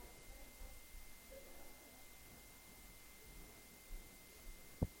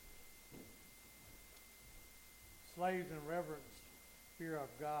Slaves in reverence, fear of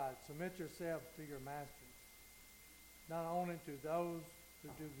God, submit yourselves to your masters, not only to those who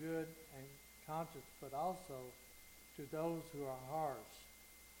do good and conscience, but also to those who are harsh.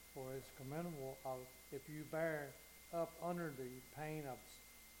 For it is commendable if you bear up under the pain of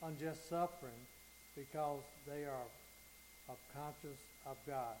unjust suffering, because they are of conscience of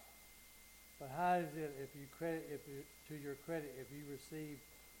God. But how is it to your credit if you receive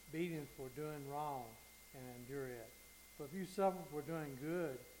beatings for doing wrong and endure it? For if you suffer for doing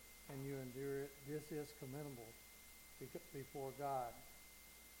good and you endure it, this is commendable before God.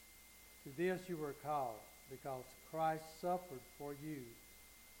 To this you were called, because Christ suffered for you,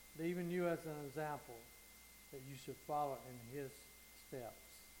 leaving you as an example that you should follow in his steps.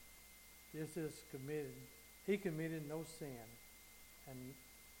 He committed no sin, and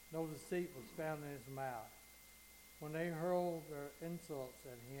no deceit was found in his mouth. When they hurled their insults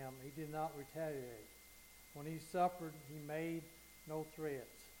at him, he did not retaliate. When he suffered, he made no threats.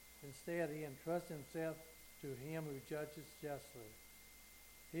 Instead, he entrusted himself to him who judges justly.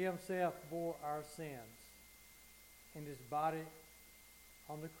 He himself bore our sins in his body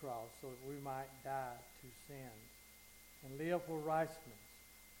on the cross, so that we might die to sins and live for righteousness.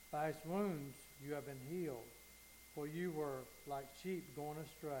 By his wounds you have been healed, for you were like sheep going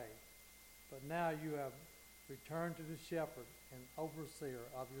astray. But now you have returned to the shepherd and overseer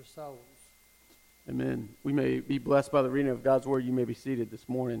of your souls. Amen. We may be blessed by the reading of God's word. You may be seated this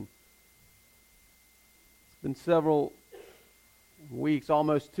morning. It's been several weeks,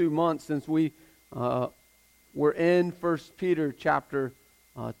 almost 2 months, since we were in 1 Peter chapter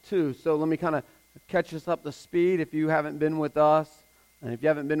 2. So let me kind of catch us up to speed if you haven't been with us. And if you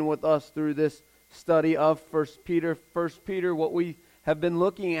haven't been with us through this study of 1 Peter, what we have been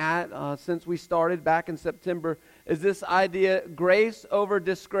looking at since we started back in September is this idea, grace over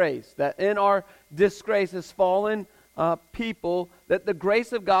disgrace. That in our disgrace as fallen people, that the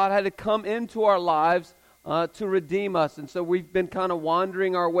grace of God had to come into our lives to redeem us. And so we've been kind of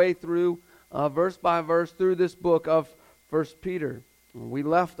wandering our way through, verse by verse, through this book of 1 Peter. We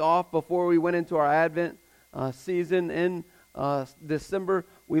left off before we went into our Advent season in December.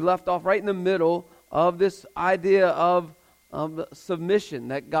 We left off right in the middle of this idea of submission,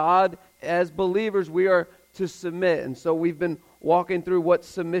 that God, as believers, we are to submit. And so we've been walking through what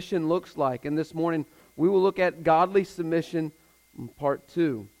submission looks like. And this morning, we will look at godly submission, part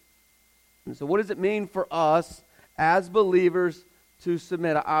 2. And so what does it mean for us as believers to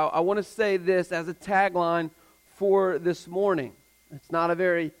submit? I want to say this as a tagline for this morning. It's not a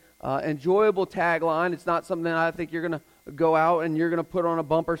very enjoyable tagline. It's not something I think you're going to go out and you're going to put on a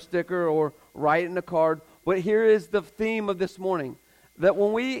bumper sticker or write in a card. But here is the theme of this morning, that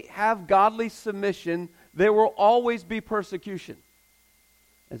when we have godly submission, there will always be persecution.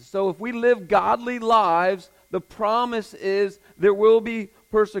 And so if we live godly lives, the promise is there will be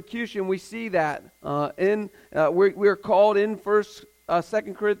persecution. We see that we're called in 2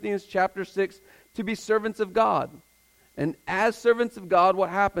 Corinthians chapter 6 to be servants of God. And as servants of God,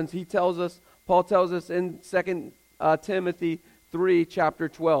 what happens? Paul tells us in 2 Timothy 3, chapter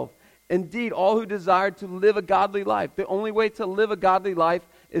 12. Indeed, all who desire to live a godly life, the only way to live a godly life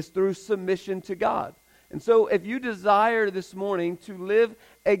is through submission to God. And so if you desire this morning to live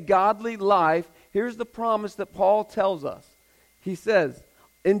a godly life, here's the promise that Paul tells us. He says,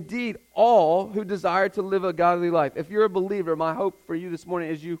 indeed, all who desire to live a godly life. If you're a believer, my hope for you this morning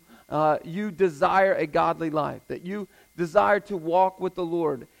is you desire a godly life, that you desire to walk with the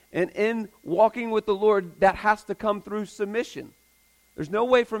Lord. And in walking with the Lord, that has to come through submission. There's no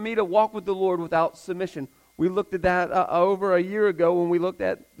way for me to walk with the Lord without submission. We looked at that over a year ago when we looked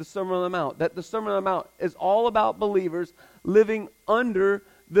at the Sermon on the Mount. That the Sermon on the Mount is all about believers living under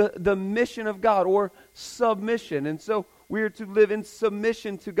the mission of God, or submission. And so we are to live in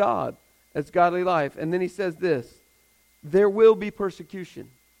submission to God as godly life. And then he says this, there will be persecution.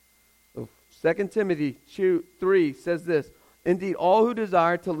 So 2 Timothy 3 says this, indeed, all who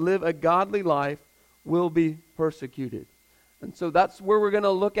desire to live a godly life will be persecuted. And so that's where we're going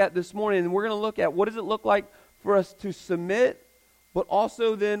to look at this morning. And we're going to look at what does it look like for us to submit, but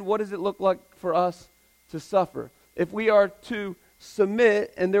also then what does it look like for us to suffer? If we are to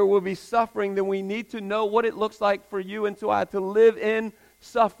submit and there will be suffering, then we need to know what it looks like for you and to I to live in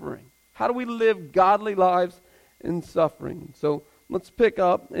suffering. How do we live godly lives in suffering? So let's pick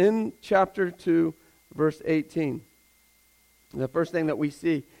up in chapter 2, verse 18. The first thing that we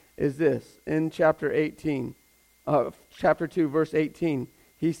see is this. In chapter 2, verse 18,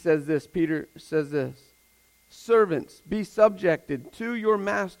 he says this, Peter says this, servants, be subjected to your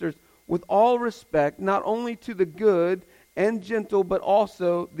masters with all respect, not only to the good and gentle, but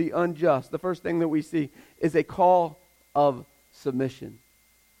also the unjust. The first thing that we see is a call of submission.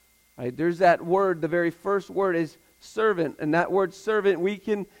 Right? There's that word, the very first word is servant. And that word servant, we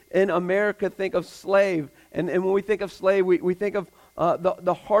can, in America, think of slave. And when we think of slave, we think of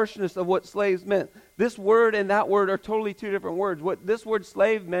the harshness of what slaves meant. This word and that word are totally two different words. What this word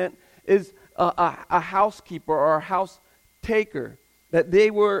slave meant is a housekeeper or a house taker. That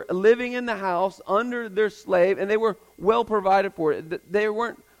they were living in the house under their slave, and they were well provided for. They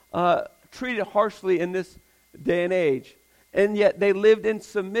weren't treated harshly in this day and age. And yet they lived in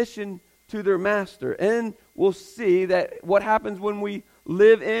submission to their master. And we'll see that what happens when we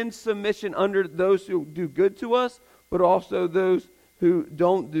live in submission under those who do good to us, but also those who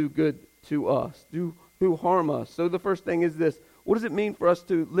don't do good to us, who harm us. So the first thing is this. What does it mean for us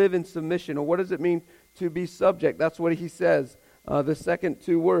to live in submission? Or what does it mean to be subject? That's what he says. The second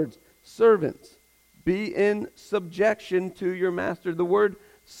two words, servants, be in subjection to your master. The word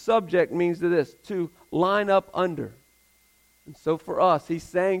subject means this, to line up under. And so for us, he's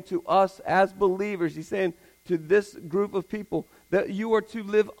saying to us as believers, he's saying to this group of people that you are to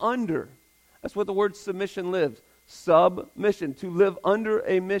live under. That's what the word submission lives. Submission, to live under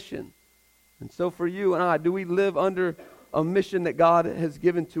a mission. And so for you and I, do we live under a mission that God has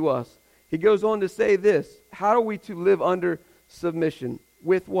given to us? He goes on to say this, how are we to live under submission?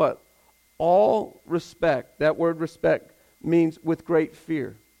 With what? All respect. That word respect means with great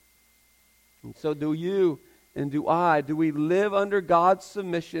fear. And so do you and do I, do we live under God's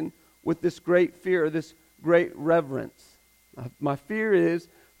submission with this great fear, this great reverence? My fear is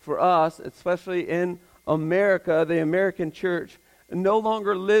for us, especially in America, the American church no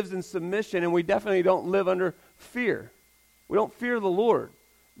longer lives in submission, and we definitely don't live under fear. We don't fear the Lord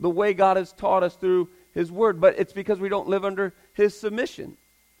the way God has taught us through his word, but it's because we don't live under his submission.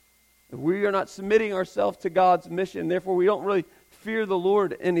 We are not submitting ourselves to God's mission, therefore we don't really fear the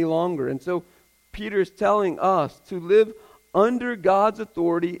Lord any longer. And so Peter is telling us to live under God's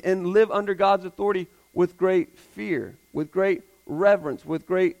authority and live under God's authority with great fear, with great reverence, with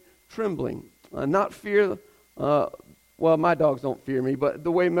great trembling. Not fear, well, my dogs don't fear me, but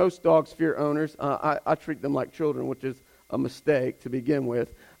the way most dogs fear owners, I treat them like children, which is a mistake to begin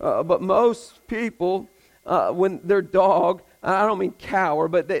with. But most people, when their dog, I don't mean cower,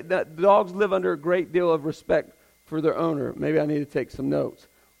 but dogs live under a great deal of respect for their owner. Maybe I need to take some notes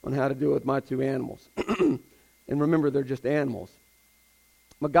on how to deal with my two animals. And remember, they're just animals.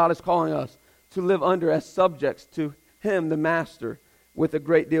 But God is calling us to live under as subjects to him, the master, with a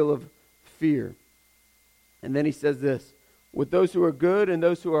great deal of fear. And then he says this, with those who are good and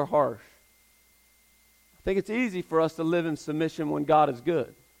those who are harsh. I think it's easy for us to live in submission when God is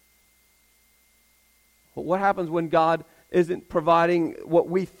good. But what happens when God isn't providing what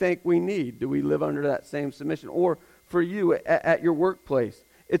we think we need? Do we live under that same submission? Or for you at your workplace,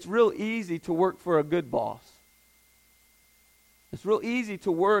 it's real easy to work for a good boss. It's real easy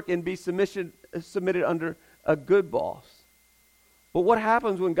to work and be submitted under a good boss. But what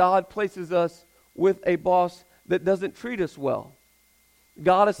happens when God places us with a boss that doesn't treat us well?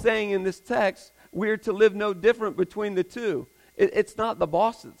 God is saying in this text, we're to live no different between the two. It's not the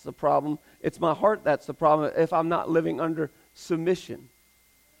boss that's the problem. It's my heart that's the problem if I'm not living under submission.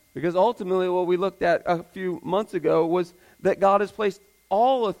 Because ultimately what we looked at a few months ago was that God has placed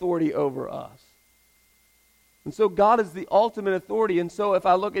all authority over us. And so God is the ultimate authority. And so if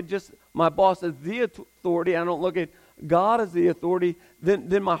I look at just my boss as the authority, I don't look at God as the authority,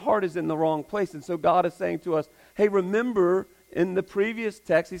 then my heart is in the wrong place. And so God is saying to us, hey, remember in the previous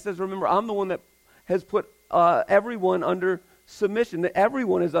text, he says, remember, I'm the one that has put everyone under submission, that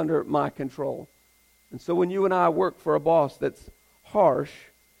everyone is under my control. And so when you and I work for a boss that's harsh,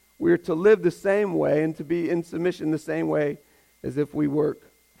 we're to live the same way and to be in submission the same way as if we work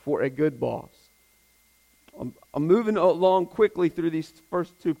for a good boss. I'm moving along quickly through these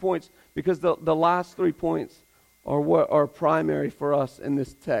first 2 points because the last 3 points are what are primary for us in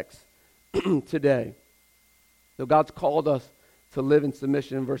this text today. So God's called us to live in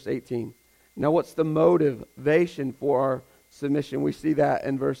submission in verse 18. Now what's the motivation for our submission? We see that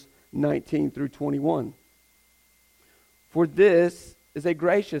in verse 19 through 21. For this is a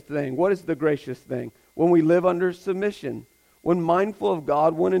gracious thing. What is the gracious thing? When we live under submission. When mindful of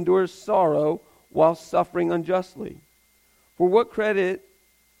God, one endures sorrow while suffering unjustly. For what credit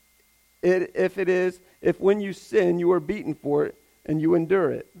if when you sin you are beaten for it and you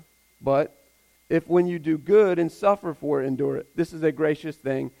endure it? But if when you do good and suffer for it, endure it. This is a gracious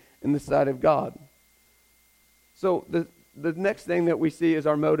thing in the sight of God. So the next thing that we see is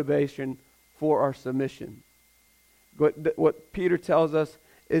our motivation for our submission. What Peter tells us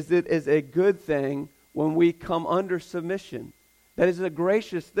is it is a good thing when we come under submission. That is a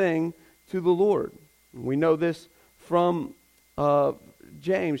gracious thing to the Lord. We know this from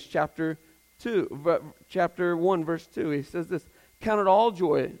James chapter 1, verse 2. He says this, "Count it all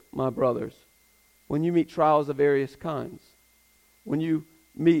joy, my brothers, when you meet trials of various kinds, when you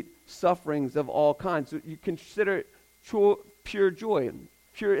meet sufferings of all kinds." So you consider it pure joy.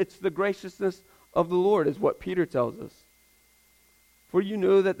 It's the graciousness of the Lord, is what Peter tells us. "For you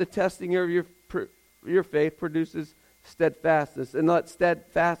know that the testing of your faith produces steadfastness, and let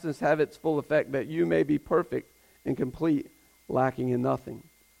steadfastness have its full effect, that you may be perfect and complete, lacking in nothing."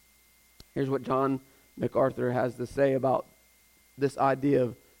 Here's what John MacArthur has to say about this idea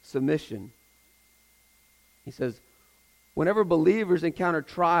of submission. He says, whenever believers encounter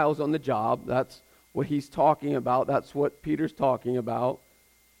trials on the job, that's what he's talking about, that's what Peter's talking about,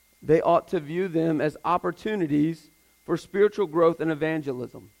 they ought to view them as opportunities for spiritual growth and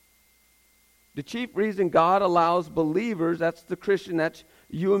evangelism. The chief reason God allows believers, that's the Christian, that's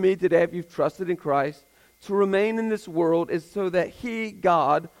you and me today if you've trusted in Christ, to remain in this world is so that He,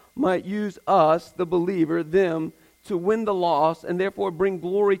 God, might use us, the believer, them, to win the lost and therefore bring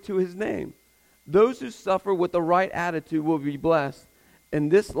glory to His name. Those who suffer with the right attitude will be blessed in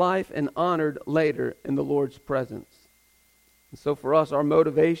this life and honored later in the Lord's presence. And so for us, our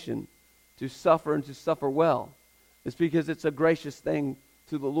motivation to suffer and to suffer well is because it's a gracious thing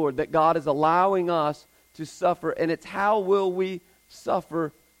to the Lord, that God is allowing us to suffer, and it's how will we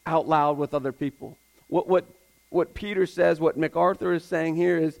suffer out loud with other people. What Peter says, what MacArthur is saying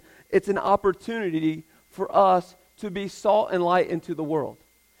here is, it's an opportunity for us to be salt and light into the world,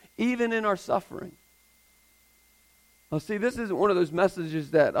 even in our suffering. Now see, this isn't one of those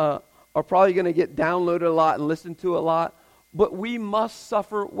messages that are probably going to get downloaded a lot and listened to a lot, but we must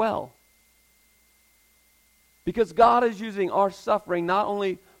suffer well. Because God is using our suffering not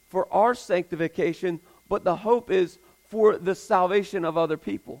only for our sanctification, but the hope is for the salvation of other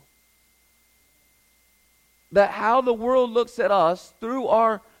people. That how the world looks at us through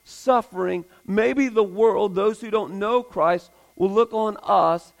our suffering, maybe the world, those who don't know Christ, will look on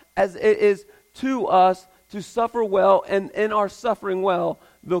us as it is to us to suffer well, and in our suffering well,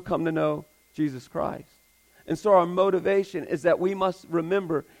 they'll come to know Jesus Christ. And so our motivation is that we must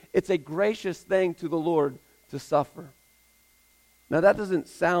remember it's a gracious thing to the Lord to suffer. Now that doesn't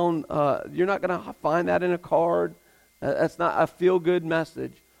sound, you're not going to find that in a card. That's not a feel-good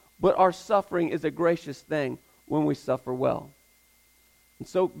message. But our suffering is a gracious thing when we suffer well. And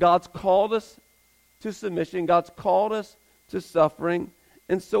so God's called us to submission. God's called us to suffering.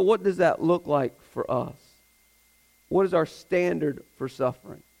 And so what does that look like for us? What is our standard for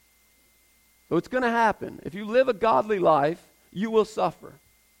suffering? So it's going to happen. If you live a godly life, you will suffer.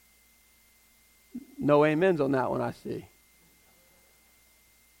 No amens on that one, I see.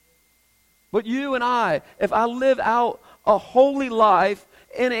 But you and I, if I live out a holy life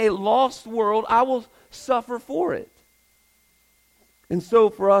in a lost world, I will suffer for it. And so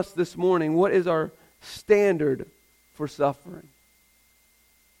for us this morning, what is our standard for suffering?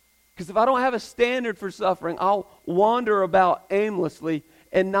 Because if I don't have a standard for suffering, I'll wander about aimlessly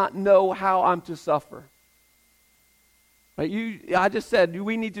and not know how I'm to suffer. Right? I just said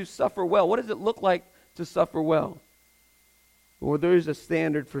we need to suffer well. What does it look like to suffer well? Well, there is a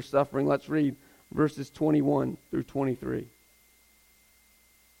standard for suffering. Let's read verses 21 through 23.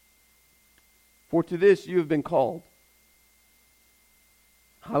 "For to this you have been called."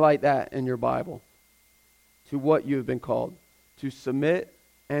 Highlight that in your Bible. To what you have been called. To submit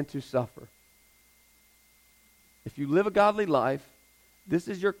and to suffer. If you live a godly life, this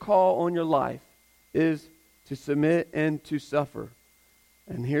is your call on your life, is to submit and to suffer.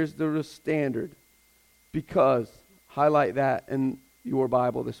 And here's the standard. Because, highlight that in your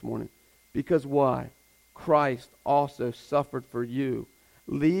Bible this morning. Because why? Christ also suffered for you,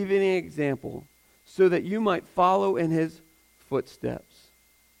 leaving an example so that you might follow in His footsteps.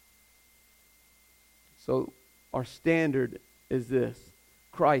 So our standard is this.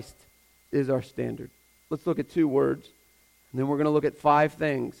 Christ is our standard. Let's look at 2 words, and then we're going to look at 5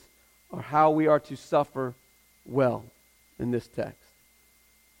 things, or how we are to suffer well in this text.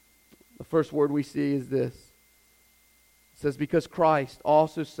 The first word we see is this. It says, because Christ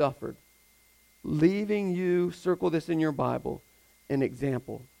also suffered, leaving you, circle this in your Bible, an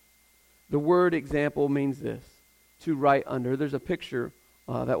example. The word example means this, to write under. There's a picture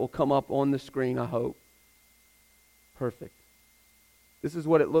that will come up on the screen, I hope. Perfect. This is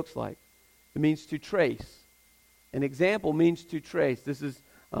what it looks like. It means to trace. An example means to trace. This is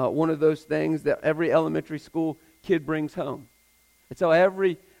one of those things that every elementary school kid brings home. It's how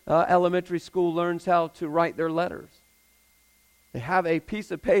every elementary school learns how to write their letters. They have a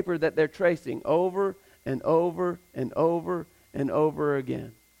piece of paper that they're tracing over and over and over and over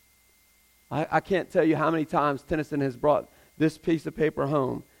again. I can't tell you how many times Tennyson has brought this piece of paper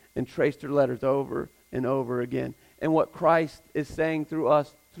home and traced her letters over and over again. And what Christ is saying through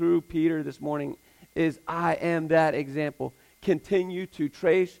us, through Peter this morning, is I am that example. Continue to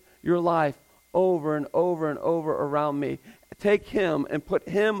trace your life over and over and over around me. Take him and put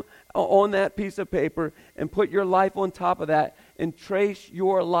him on that piece of paper and put your life on top of that and trace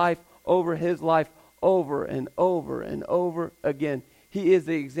your life over his life over and over and over again. He is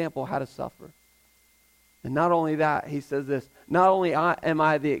the example how to suffer. And not only that, he says this, not only am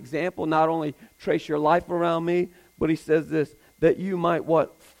I the example, not only trace your life around me, but he says this, that you might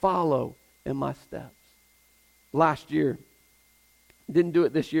what? Follow in my steps. Last year, didn't do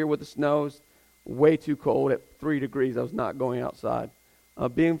it this year with the snows, way too cold at 3 degrees. I was not going outside.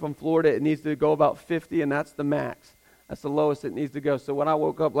 Being from Florida, it needs to go about 50, and that's the max. That's the lowest it needs to go. So when I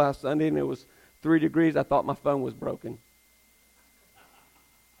woke up last Sunday and it was 3 degrees, I thought my phone was broken.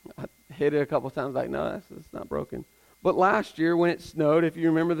 I hit it a couple times like, no, it's not broken. But last year when it snowed, if you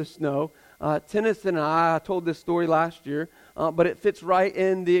remember the snow, Tennyson and I told this story last year, but it fits right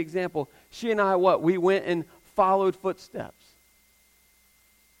in the example. She and I, we went and followed footsteps.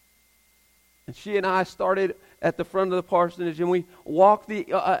 And she and I started at the front of the parsonage, and we walked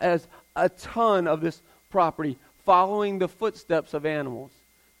as a ton of this property, following the footsteps of animals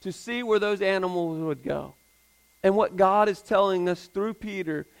to see where those animals would go. And what God is telling us through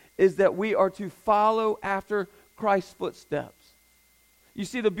Peter is that we are to follow after Christ's footsteps. You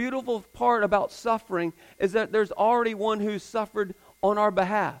see, the beautiful part about suffering is that there's already one who suffered on our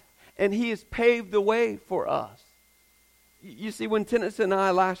behalf, and he has paved the way for us. You see, when Tennyson and I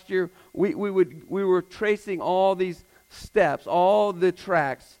last year, we were tracing all these steps, all the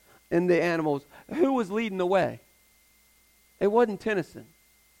tracks in the animals. Who was leading the way? It wasn't Tennyson.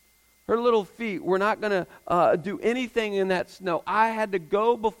 Her little feet were not going to do anything in that snow. I had to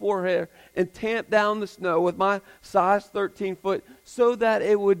go before her and tamp down the snow with my size 13 foot so that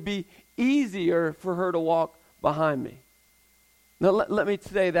it would be easier for her to walk behind me. Now let me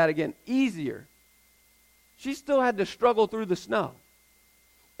say that again. Easier. She still had to struggle through the snow.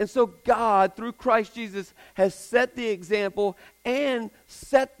 And so God, through Christ Jesus, has set the example and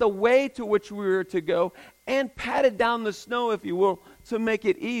set the way to which we were to go and patted down the snow, if you will, to make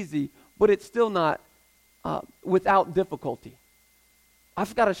it easy. But it's still not without difficulty.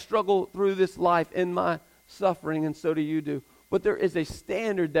 I've got to struggle through this life in my suffering, and so do you do. But there is a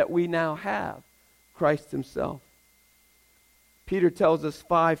standard that we now have, Christ himself. Peter tells us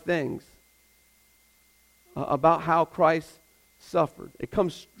 5 things about how Christ suffered. It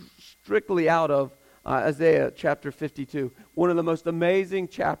comes strictly out of Isaiah chapter 52, one of the most amazing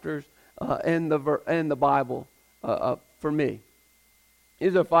chapters in the Bible for me.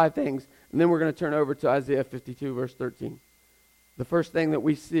 These are 5 things, and then we're going to turn over to Isaiah 52, verse 13. The first thing that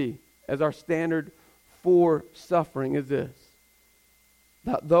we see as our standard for suffering is this: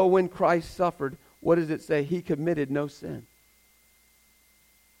 that though when Christ suffered, what does it say? He committed no sin.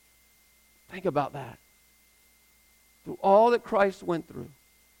 Think about that. Through all that Christ went through,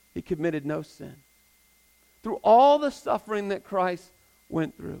 he committed no sin. Through all the suffering that Christ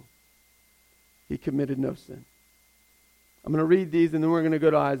went through, he committed no sin. I'm going to read these and then we're going to go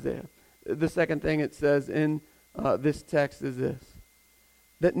to Isaiah. The second thing it says in this text is this: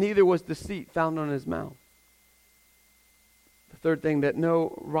 that neither was deceit found on his mouth. The third thing, that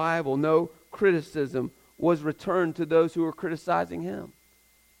no rival, no criticism was returned to those who were criticizing him.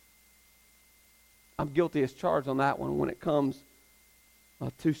 I'm guilty as charged on that one when it comes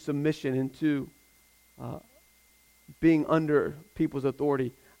to submission and to being under people's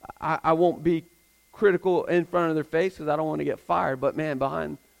authority. I won't be critical in front of their face because I don't want to get fired, but man,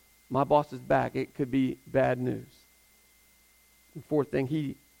 behind my boss's back, it could be bad news. The fourth thing,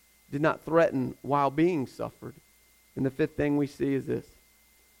 he did not threaten while being suffered. And the fifth thing we see is this: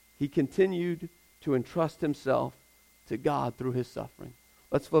 he continued to entrust himself to God through his suffering.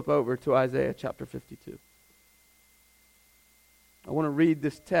 Let's flip over to Isaiah chapter 52. I want to read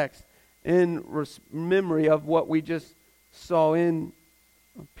this text in memory of what we just saw in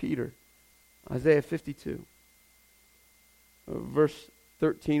Peter. Isaiah 52. Verse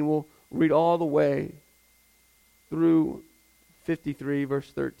 13. We'll read all the way through 53,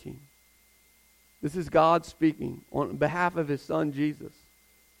 verse 13. This is God speaking on behalf of his son Jesus.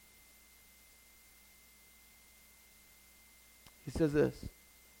 He says this: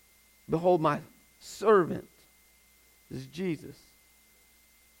 behold, my servant, this is Jesus,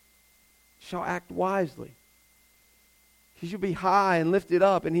 shall act wisely. He shall be high and lifted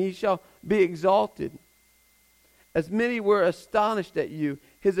up, and he shall be exalted. As many were astonished at you,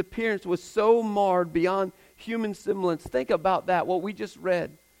 his appearance was so marred beyond human semblance. Think about that, what we just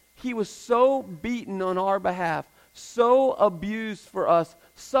read. He was so beaten on our behalf, so abused for us,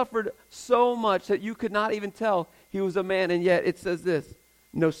 suffered so much that you could not even tell he was a man. And yet it says this,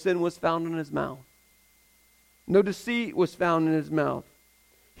 no sin was found in his mouth. No deceit was found in his mouth.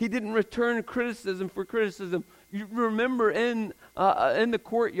 He didn't return criticism for criticism. You remember in the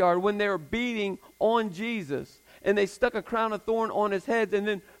courtyard when they were beating on Jesus, and they stuck a crown of thorn on his head and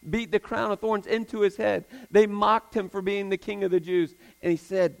then beat the crown of thorns into his head. They mocked him for being the king of the Jews, and he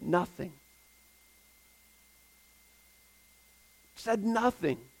said nothing. Said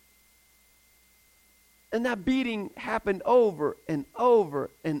nothing. And that beating happened over and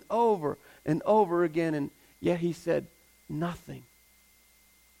over and over and over again, and yet he said nothing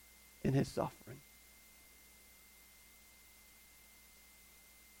in his suffering.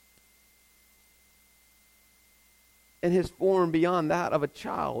 And his form beyond that of a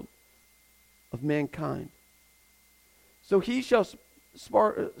child of mankind. So he shall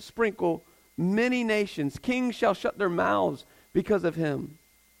sprinkle many nations. Kings shall shut their mouths because of him.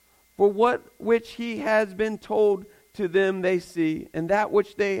 For what which he has been told to them they see, and that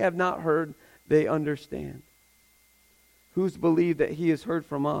which they have not heard they understand. Who's believed that he has heard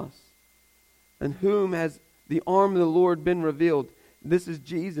from us? And whom has the arm of the Lord been revealed? This is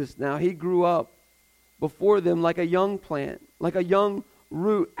Jesus now. He grew up before them like a young plant, like a young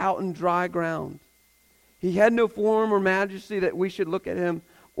root out in dry ground. He had no form or majesty that we should look at him,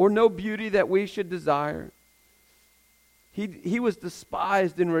 or no beauty that we should desire. He was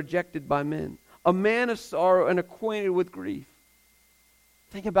despised and rejected by men, a man of sorrow and acquainted with grief.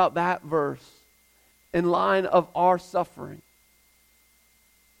 Think about that verse in line of our suffering.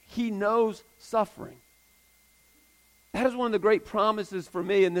 He knows suffering. That is one of the great promises for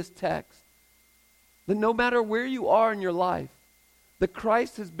me in this text. That no matter where you are in your life, that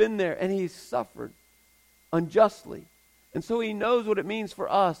Christ has been there and he's suffered unjustly. And so he knows what it means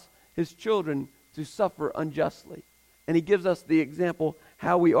for us, his children, to suffer unjustly. And he gives us the example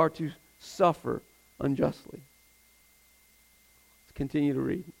how we are to suffer unjustly. Let's continue to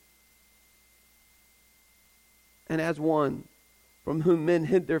read. And as one from whom men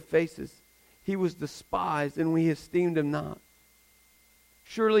hid their faces, he was despised, and we esteemed him not.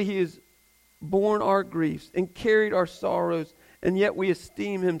 Surely he has borne our griefs and carried our sorrows, and yet we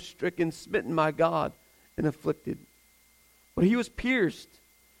esteem him stricken, smitten by God, and afflicted. But he was pierced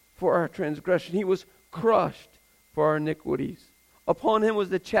for our transgression. He was crushed for our iniquities. Upon him was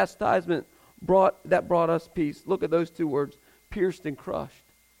the chastisement that brought us peace. Look at those two words, pierced and crushed.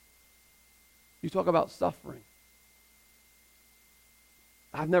 You talk about suffering.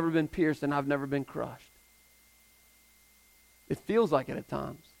 I've never been pierced and I've never been crushed. It feels like it at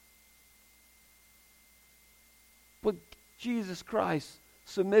times. But Jesus Christ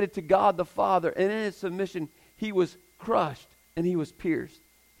submitted to God the Father, and in his submission, he was crushed and he was pierced.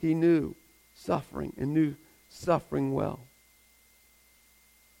 He knew suffering and knew suffering well.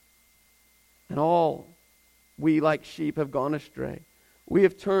 And all we like sheep have gone astray. We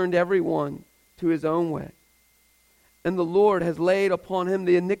have turned every one to his own way. And the Lord has laid upon him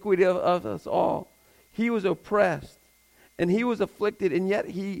the iniquity of us all. He was oppressed and he was afflicted, and yet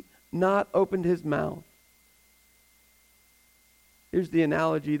he not opened his mouth. Here's the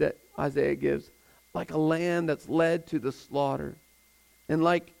analogy that Isaiah gives. Like a lamb that's led to the slaughter, and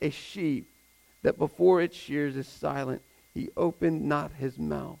like a sheep that before its shears is silent, he opened not his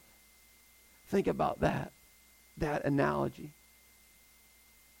mouth. Think about that analogy.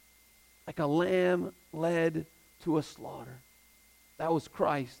 Like a lamb led to a slaughter. That was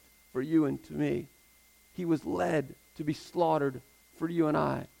Christ for you and to me. He was led to be slaughtered for you and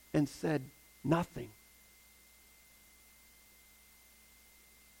I, and said nothing.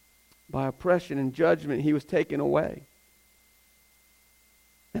 By oppression and judgment he was taken away.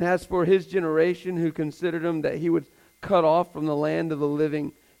 And as for his generation, who considered him that he would cut off from the land of the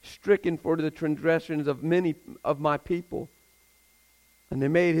living, stricken for the transgressions of many of my people. And they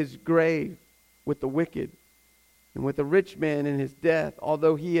made his grave with the wicked, and with the rich man in his death,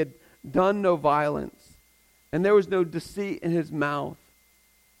 although he had done no violence, and there was no deceit in his mouth.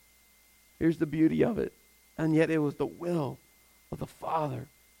 Here's the beauty of it. And yet it was the will of the Father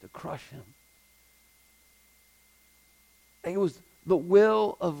to crush him. It was the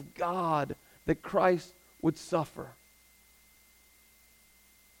will of God that Christ would suffer.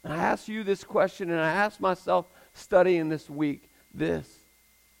 And I ask you this question, and I ask myself studying this week this.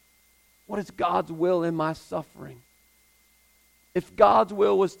 What is God's will in my suffering? If God's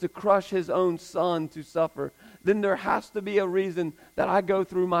will was to crush his own son to suffer, then there has to be a reason that I go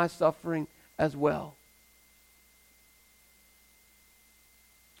through my suffering as well.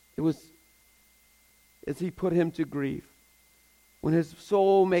 It was as he put him to grief. When his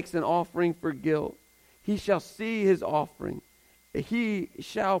soul makes an offering for guilt, he shall see his offering. He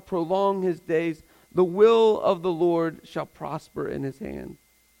shall prolong his days. The will of the Lord shall prosper in his hand.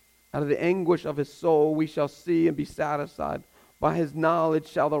 Out of the anguish of his soul we shall see and be satisfied. By his knowledge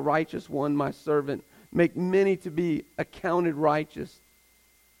shall the righteous one, my servant, make many to be accounted righteous.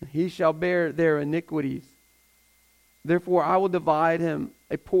 And he shall bear their iniquities. Therefore I will divide him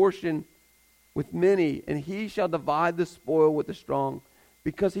a portion with many, and he shall divide the spoil with the strong,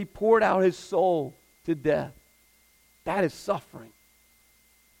 because he poured out his soul to death. That is suffering.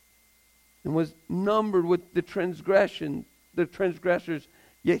 And was numbered with the transgressors,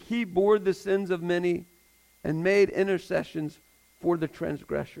 yet he bore the sins of many and made intercessions for the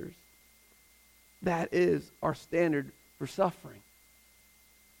transgressors. That is our standard for suffering.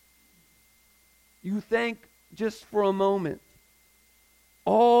 You think just for a moment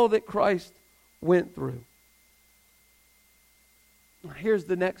all that Christ went through. Here's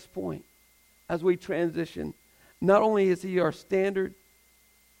the next point as we transition. Not only is he our standard,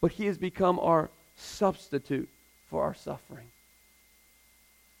 but he has become our substitute for our suffering.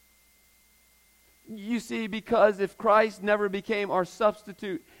 You see, because if Christ never became our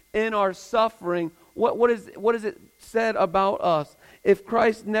substitute in our suffering, what is it said about us? If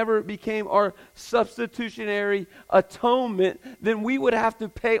Christ never became our substitutionary atonement, then we would have to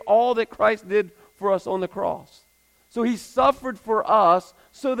pay all that Christ did for us on the cross. So he suffered for us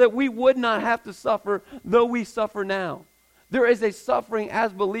so that we would not have to suffer, though we suffer now. There is a suffering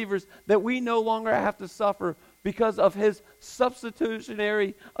as believers that we no longer have to suffer because of his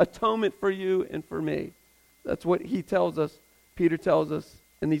substitutionary atonement for you and for me. That's what he tells us, Peter tells us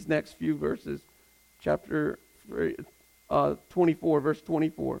in these next few verses. Chapter 24, verse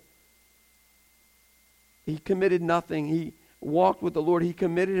 24. He committed nothing. He walked with the Lord. He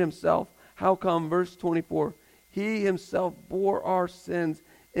committed himself. How come? Verse 24. He himself bore our sins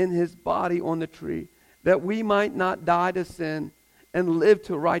in his body on the tree, that we might not die to sin and live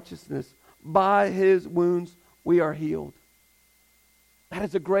to righteousness. By his wounds we are healed. That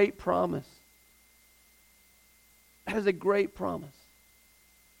is a great promise. That is a great promise.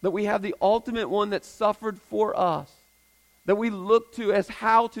 That we have the ultimate one that suffered for us, that we look to as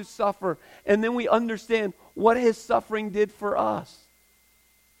how to suffer, and then we understand what his suffering did for us.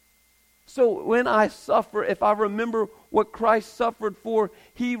 So when I suffer, if I remember what Christ suffered for,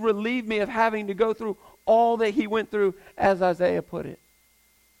 he relieved me of having to go through all that he went through, as Isaiah put it.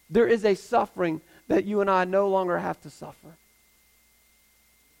 There is a suffering that you and I no longer have to suffer.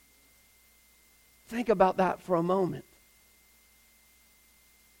 Think about that for a moment.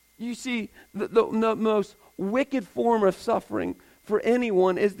 You see, the most wicked form of suffering for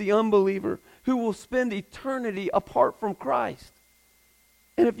anyone is the unbeliever who will spend eternity apart from Christ.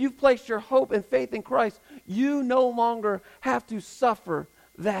 And if you've placed your hope and faith in Christ, you no longer have to suffer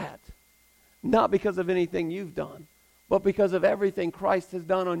that. Not because of anything you've done, but because of everything Christ has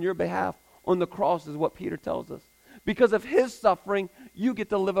done on your behalf on the cross, is what Peter tells us. Because of his suffering, you get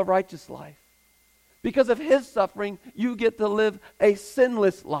to live a righteous life. Because of his suffering, you get to live a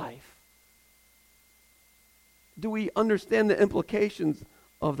sinless life. Do we understand the implications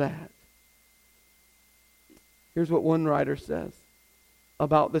of that? Here's what one writer says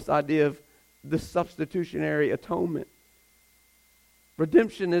about this idea of the substitutionary atonement.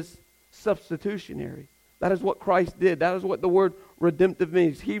 Redemption is substitutionary. That is what Christ did. That is what the word redemptive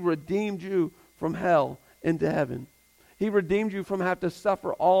means. He redeemed you from hell into heaven. He redeemed you from having to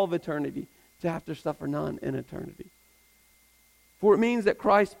suffer all of eternity to have to suffer none in eternity. For it means that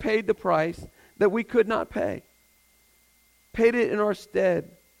Christ paid the price that we could not pay. Paid it in our stead.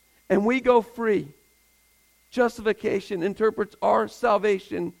 And we go free. Justification interprets our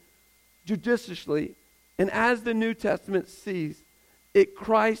salvation judiciously. And as the New Testament sees it,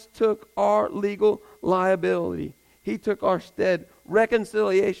 Christ took our legal liability. He took our stead.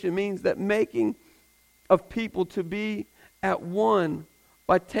 Reconciliation means that making of people to be at one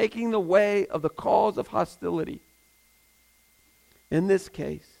by taking the way of the cause of hostility. In this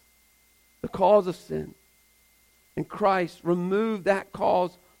case, the cause of sin. And Christ removed that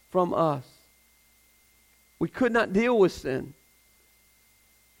cause from us. We could not deal with sin.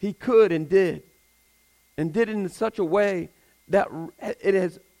 He could and did. And did it in such a way that it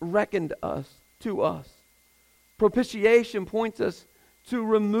has reckoned us to us. Propitiation points us to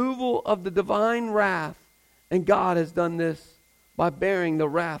removal of the divine wrath. And God has done this by bearing the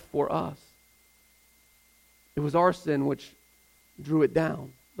wrath for us. It was our sin which drew it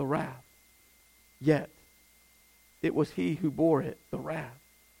down, the wrath. Yet, it was he who bore it, the wrath.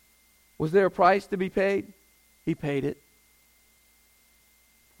 Was there a price to be paid? He paid it.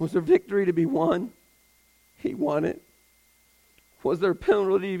 Was there victory to be won? He won it. Was there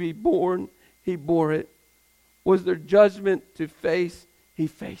penalty to be borne? He bore it. Was there judgment to face? He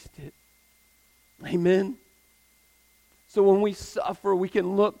faced it. Amen. So when we suffer, we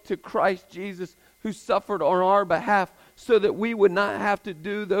can look to Christ Jesus who suffered on our behalf so that we would not have to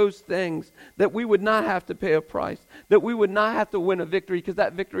do those things, that we would not have to pay a price, that we would not have to win a victory because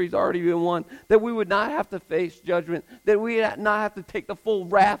that victory's already been won, that we would not have to face judgment, that we would not have to take the full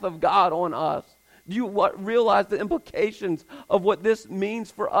wrath of God on us. Do you realize the implications of what this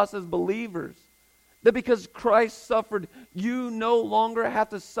means for us as believers? That because Christ suffered, you no longer have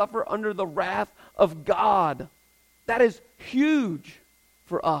to suffer under the wrath of God. That is huge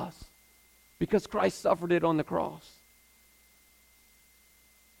for us because Christ suffered it on the cross.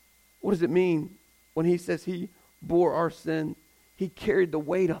 What does it mean when he says he bore our sin? He carried the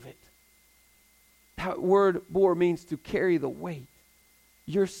weight of it. That word bore means to carry the weight.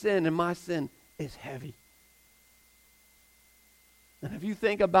 Your sin and my sin is heavy. And if you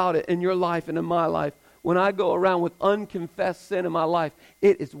think about it in your life and in my life, when I go around with unconfessed sin in my life,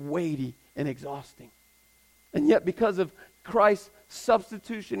 it is weighty and exhausting. And yet because of Christ's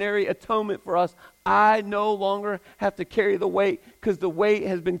substitutionary atonement for us, I no longer have to carry the weight because the weight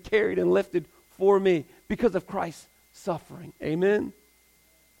has been carried and lifted for me because of Christ's suffering. Amen?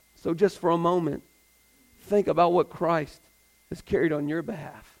 So just for a moment, think about what Christ has carried on your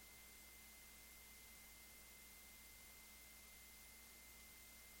behalf.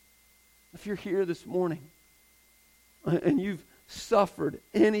 If you're here this morning and you've suffered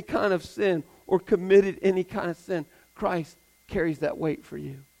any kind of sin or committed any kind of sin, Christ carries that weight for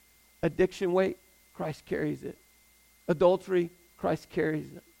you. Addiction weight, Christ carries it. Adultery, Christ carries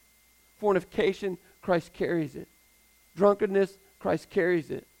it. Fornication, Christ carries it. Drunkenness, Christ carries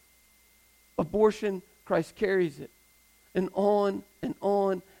it. Abortion, Christ carries it. And on and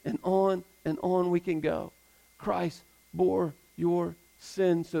on and on and on we can go. Christ bore your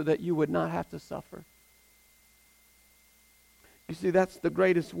sin so that you would not have to suffer. You see, that's the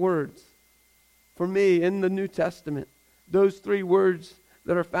greatest words for me in the New Testament. Those three words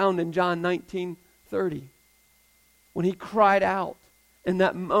that are found in John 19:30. When he cried out in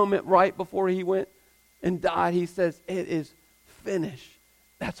that moment right before he went and died, he says, "It is finished."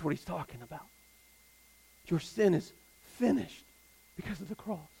 That's what he's talking about. Your sin is finished because of the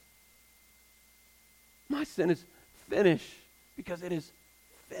cross. My sin is finished because it is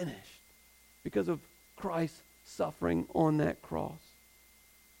finished because of Christ's suffering on that cross.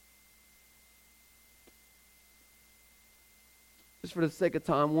 Just for the sake of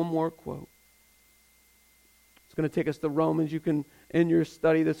time, one more quote. It's going to take us to Romans. You can, in your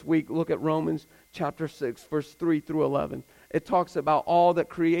study this week, look at Romans chapter 6, verse 3 through 11. It talks about all that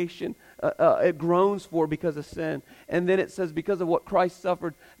creation, it groans for because of sin. And then it says because of what Christ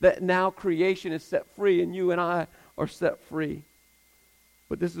suffered, that now creation is set free and you and I are set free.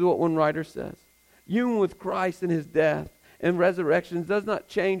 But this is what one writer says. Union with Christ in his death and resurrection does not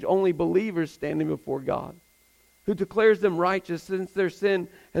change only believers standing before God, who declares them righteous since their sin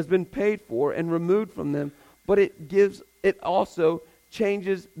has been paid for and removed from them, but it also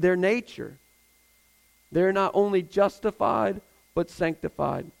changes their nature. They're not only justified, but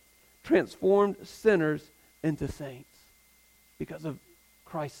sanctified, transformed sinners into saints because of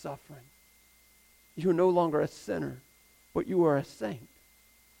Christ's suffering. You're no longer a sinner, but you are a saint.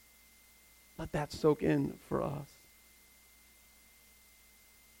 Let that soak in for us.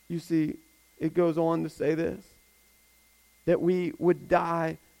 You see, it goes on to say this, that we would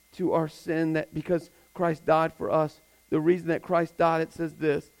die to our sin, that because Christ died for us, the reason that Christ died, it says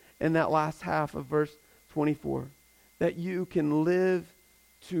this in that last half of verse 24, that you can live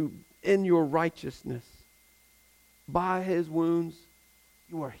in your righteousness. By his wounds,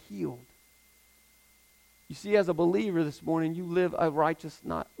 you are healed. You see, as a believer this morning, you live a righteous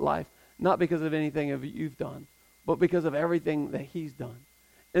life, not because of anything you've done, but because of everything that he's done.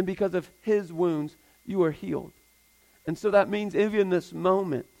 And because of his wounds, you are healed. And so that means even in this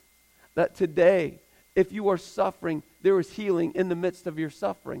moment, that today, if you are suffering, there is healing in the midst of your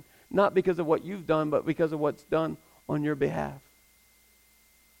suffering. Not because of what you've done, but because of what's done on your behalf.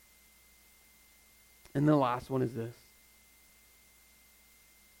 And the last one is this.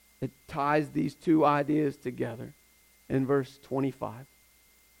 It ties these two ideas together in verse 25.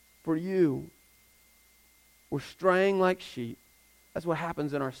 For you were straying like sheep. That's what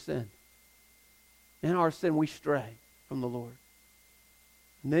happens in our sin. In our sin, we stray from the Lord.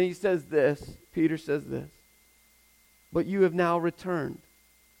 And then he says this, Peter says this, but you have now returned.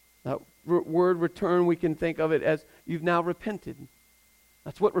 That word return, we can think of it as you've now repented.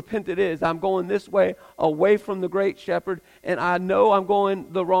 That's what repentant is. I'm going this way, away from the great shepherd, and I know I'm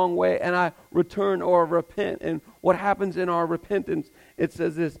going the wrong way, and I return or repent. And what happens in our repentance, it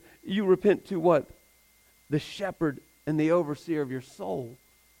says this, you repent to what? The shepherd and the overseer of your soul.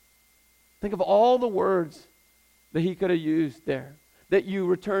 Think of all the words that he could have used there. That you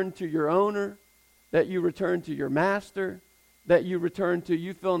return to your owner, that you return to your master, that you return to,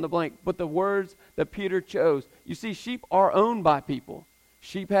 you fill in the blank. But the words that Peter chose, you see, sheep are owned by people.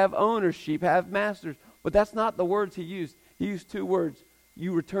 Sheep have owners, sheep have masters. But that's not the words he used. He used two words.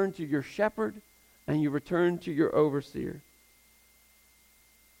 You return to your shepherd and you return to your overseer.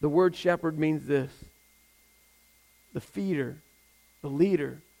 The word shepherd means this: the feeder, the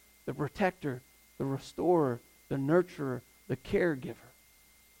leader, the protector, the restorer, the nurturer, the caregiver.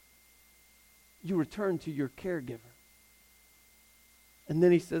 You return to your caregiver. And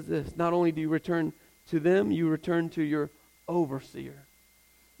then he says this, not only do you return to them, you return to your overseer.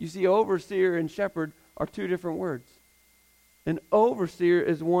 You see, overseer and shepherd are two different words. An overseer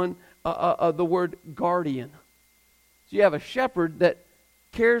is one, the word guardian. So you have a shepherd that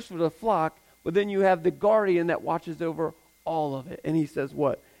cares for the flock, but then you have the guardian that watches over all of it. And he says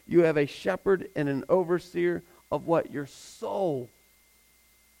what? You have a shepherd and an overseer of what? Your soul.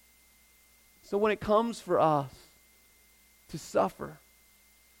 So when it comes for us to suffer,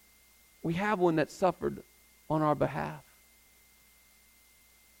 we have one that suffered on our behalf.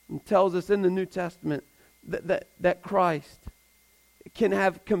 It tells us in the New Testament that Christ can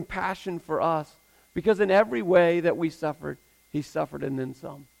have compassion for us because in every way that we suffered, he suffered and then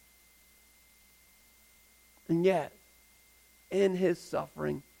some. And yet, in his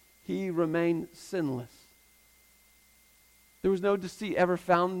suffering, he remained sinless. There was no deceit ever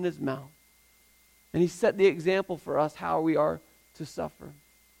found in his mouth. And he set the example for us how we are to suffer.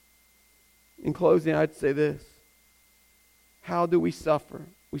 In closing, I'd say this. How do we suffer?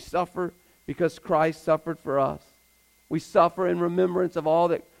 We suffer because Christ suffered for us. We suffer in remembrance of all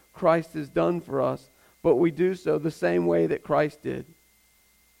that Christ has done for us, but we do so the same way that Christ did.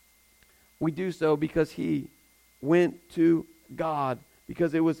 We do so because he went to God,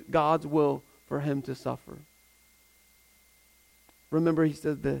 because it was God's will for him to suffer. Remember, he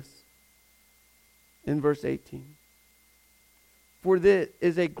said this in verse 18. For this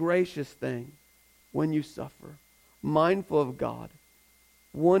is a gracious thing when you suffer, mindful of God.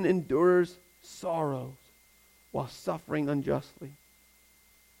 One endures sorrows while suffering unjustly.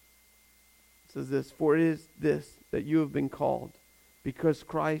 It says this, for it is this that you have been called, because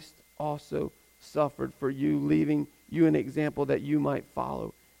Christ also suffered for you, leaving you an example that you might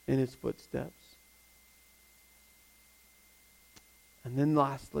follow in his footsteps. And then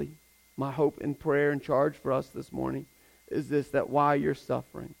lastly, my hope and prayer and charge for us this morning is this, that while you're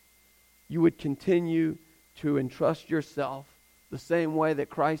suffering, you would continue to entrust yourself the same way that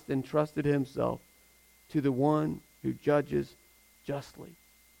Christ entrusted himself to the one who judges justly.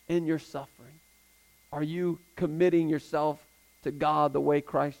 In your suffering, are you committing yourself to God the way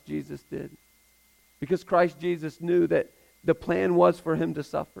Christ Jesus did? Because Christ Jesus knew that the plan was for him to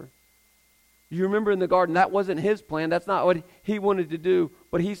suffer. You remember in the garden, that wasn't his plan. That's not what he wanted to do.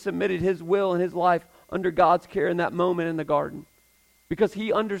 But he submitted his will and his life under God's care in that moment in the garden. Because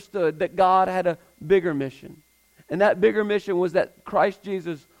he understood that God had a bigger mission. And that bigger mission was that Christ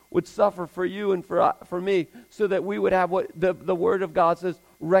Jesus would suffer for you and for me, so that we would have what the Word of God says,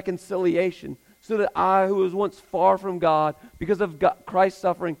 reconciliation. So that I, who was once far from God, because of Christ's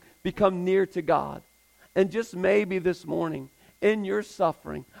suffering, become near to God. And just maybe this morning, in your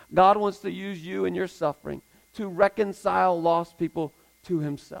suffering, God wants to use you in your suffering to reconcile lost people to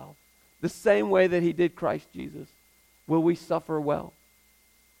himself. The same way that he did Christ Jesus. Will we suffer well?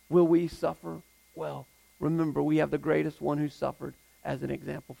 Will we suffer well? Remember, we have the greatest one who suffered as an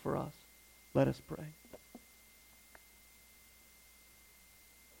example for us. Let us pray.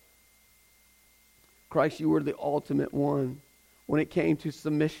 Christ, you were the ultimate one when it came to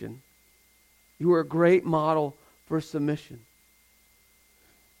submission. You were a great model for submission.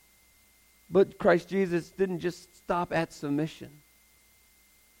 But Christ Jesus didn't just stop at submission.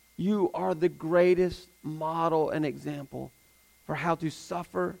 You are the greatest model and example for how to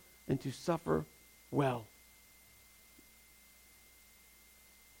suffer and to suffer well.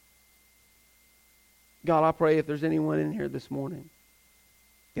 God, I pray if there's anyone in here this morning,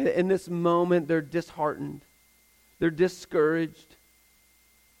 in this moment they're disheartened, they're discouraged,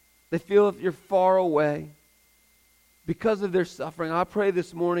 they feel if you're far away because of their suffering, I pray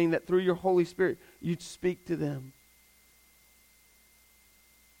this morning that through your Holy Spirit you'd speak to them.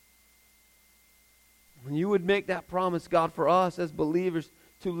 And you would make that promise, God, for us as believers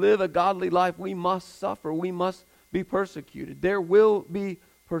to live a godly life. We must suffer. We must be persecuted. There will be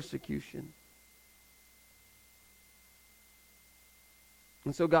persecution.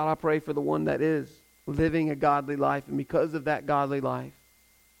 And so, God, I pray for the one that is living a godly life, and because of that godly life,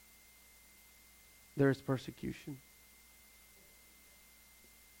 there is persecution.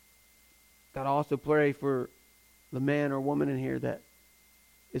 God, I also pray for the man or woman in here that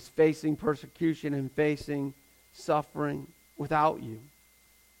is facing persecution and facing suffering without you.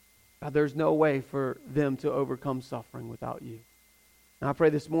 God, there's no way for them to overcome suffering without you. And I pray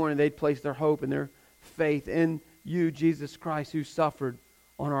this morning they'd place their hope and their faith in you, Jesus Christ, who suffered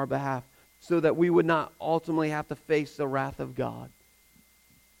on our behalf, so that we would not ultimately have to face the wrath of God.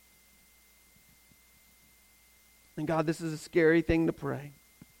 And God, this is a scary thing to pray,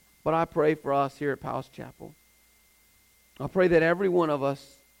 but I pray for us here at Palace Chapel. I pray that every one of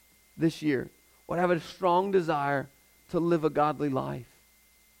us this year would have a strong desire to live a godly life.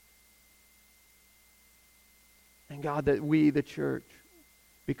 And God, that we, the church,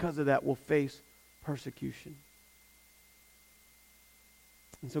 because of that, will face persecution.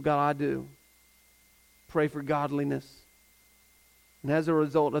 And so, God, I do pray for godliness. And as a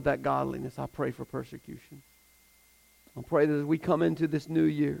result of that godliness, I pray for persecution. I pray that as we come into this new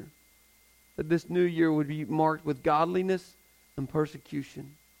year, that this new year would be marked with godliness and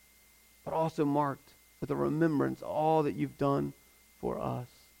persecution, but also marked with a remembrance of all that you've done for us.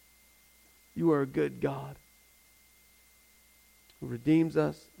 You are a good God who redeems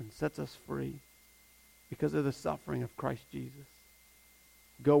us and sets us free because of the suffering of Christ Jesus.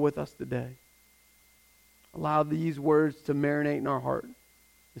 Go with us today. Allow these words to marinate in our heart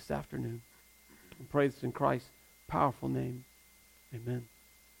this afternoon. I pray this in Christ's powerful name. Amen.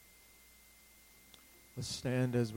 Let's stand as